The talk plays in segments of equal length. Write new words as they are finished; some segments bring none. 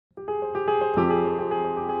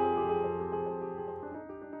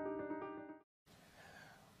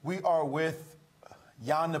We are with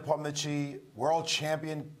Jan Nepomniachtchi, world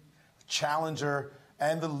champion, challenger,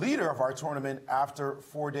 and the leader of our tournament after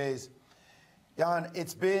 4 days. Jan,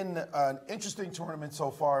 it's been an interesting tournament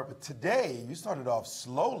so far, but today you started off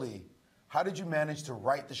slowly. How did you manage to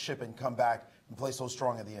right the ship and come back and play so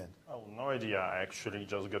strong at the end? Oh, no idea. I actually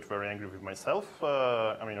just got very angry with myself.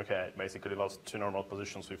 I basically lost 2 normal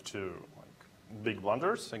positions with 2 big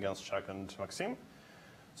blunders against Chuck and Maxim.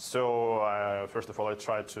 So first of all, I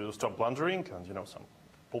tried to stop blundering and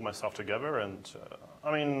pull myself together. And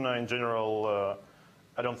in general,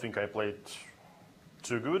 I don't think I played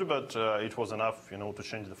too good, but it was enough, to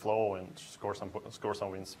change the flow and score some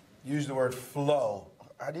wins. Use the word flow.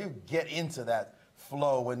 How do you get into that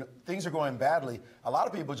flow when things are going badly? A lot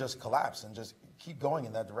of people just collapse and just keep going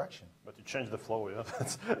in that direction. But you change the flow, yeah.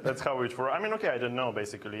 That's how it works. I don't know,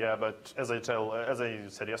 basically, yeah. But as I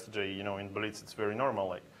said yesterday, in Blitz, it's very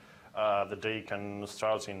normal. The day can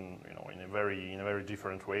start in a very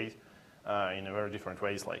different way. In a very different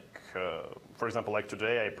ways. For example, like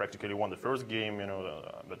today, I practically won the first game,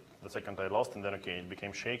 but the second I lost, and then it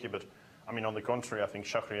became shaky. But on the contrary, I think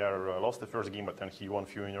Shahryar lost the first game, but then he won a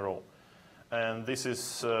few in a row. And this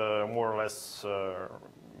is more or less,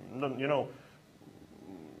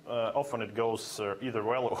 often it goes either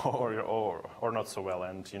well or not so well.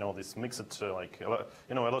 And this mixed a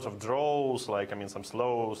lot of draws, some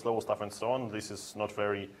slow stuff and so on. This is not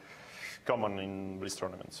very common in these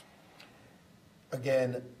tournaments.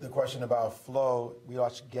 Again, the question about flow. We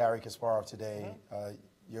watched Garry Kasparov today.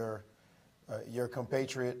 Your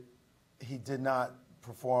compatriot, he did not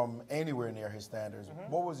perform anywhere near his standards.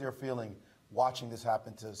 What was your feeling watching this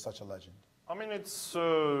happen to such a legend? I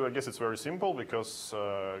guess it's very simple because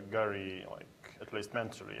Garry, at least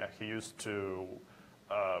mentally, he used to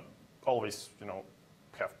always,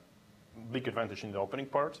 have big advantage in the opening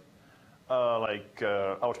part,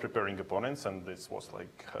 out preparing opponents, and this was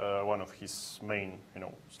one of his main,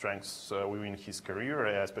 strengths within his career,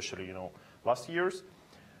 especially, last years.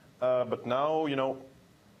 But now,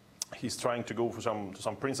 he's trying to go for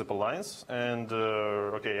some principal lines, and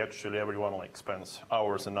actually everyone spends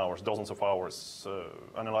hours and hours, dozens of hours,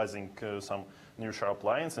 analyzing some new sharp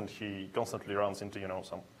lines, and he constantly runs into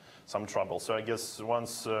some trouble. So I guess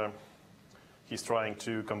once he's trying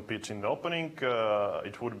to compete in the opening,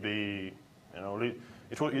 it would be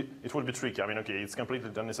it would be tricky. It's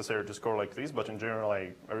completely unnecessary to score like this, but in general,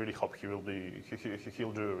 I really hope he'll do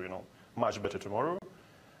much better tomorrow,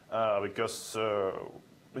 because.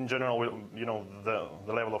 In general, the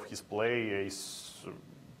level of his play is,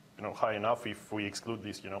 high enough if we exclude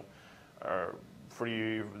these, 2 or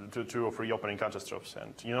 3 opening catastrophes.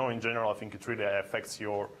 And, in general, I think it really affects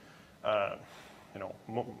your,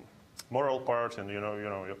 moral part, and,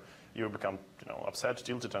 you become, upset,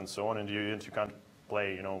 tilted, and so on, and you can't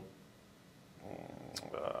play,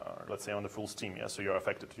 let's say on the full steam, yeah, so you're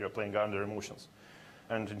affected. You're playing under emotions.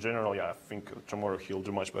 And in general, yeah, I think tomorrow he'll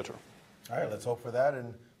do much better. All right, let's hope for that,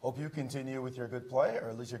 and hope you continue with your good play, or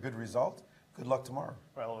at least your good result. Good luck tomorrow.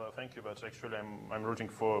 Well, thank you, but actually I'm rooting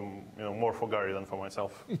for more for Garry than for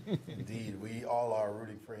myself. Indeed, we all are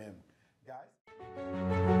rooting for him.